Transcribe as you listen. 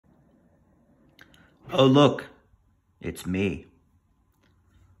Oh, look, it's me.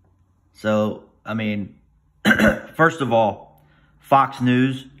 So, I mean, first of all, Fox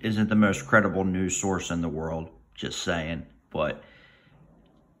News isn't the most credible news source in the world, just saying. But,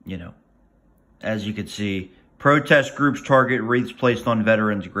 you know, as you can see, protest groups target wreaths placed on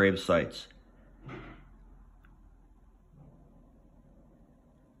veterans' grave sites.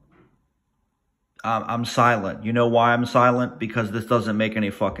 I'm silent. You know why I'm silent? Because this doesn't make any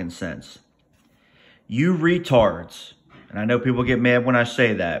fucking sense. You retards, and I know people get mad when I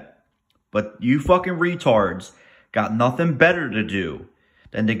say that, but you fucking retards got nothing better to do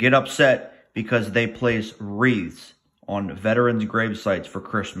than to get upset because they place wreaths on veterans' grave sites for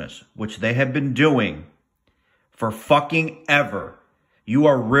Christmas, which they have been doing for fucking ever. You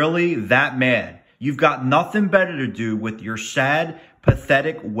are really that mad. You've got nothing better to do with your sad,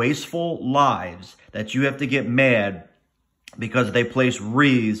 pathetic, wasteful lives that you have to get mad because they place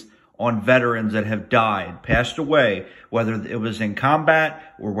wreaths on veterans that have died, passed away, whether it was in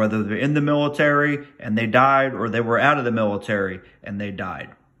combat or whether they're in the military and they died, or they were out of the military and they died.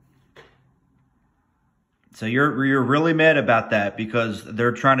 So you're really mad about that because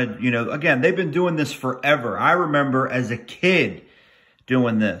they're trying to, again, they've been doing this forever. I remember as a kid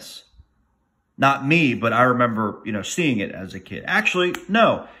doing this. Not me, but I remember, seeing it as a kid. Actually,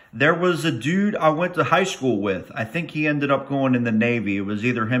 no. There was a dude I went to high school with. I think he ended up going in the Navy. It was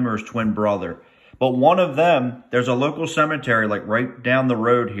either him or his twin brother. But one of them, there's a local cemetery like right down the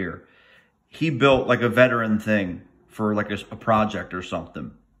road here. He built like a veteran thing for like a project or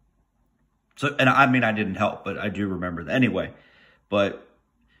something. So, and I mean, I didn't help, but I do remember that. Anyway, but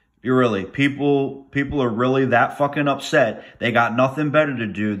you're really, people are really that fucking upset. They got nothing better to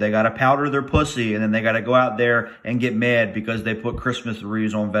do. They got to powder their pussy, and then they got to go out there and get mad because they put Christmas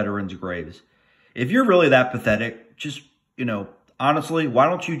wreaths on veterans' graves. If you're really that pathetic, just, honestly, why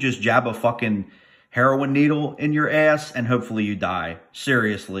don't you just jab a fucking heroin needle in your ass and hopefully you die?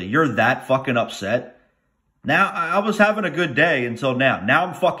 Seriously, you're that fucking upset? Now, I was having a good day until now. Now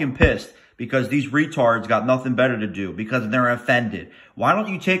I'm fucking pissed because these retards got nothing better to do because they're offended. Why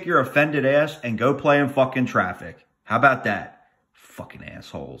don't you take your offended ass and go play in fucking traffic? How about that? Fucking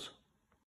assholes.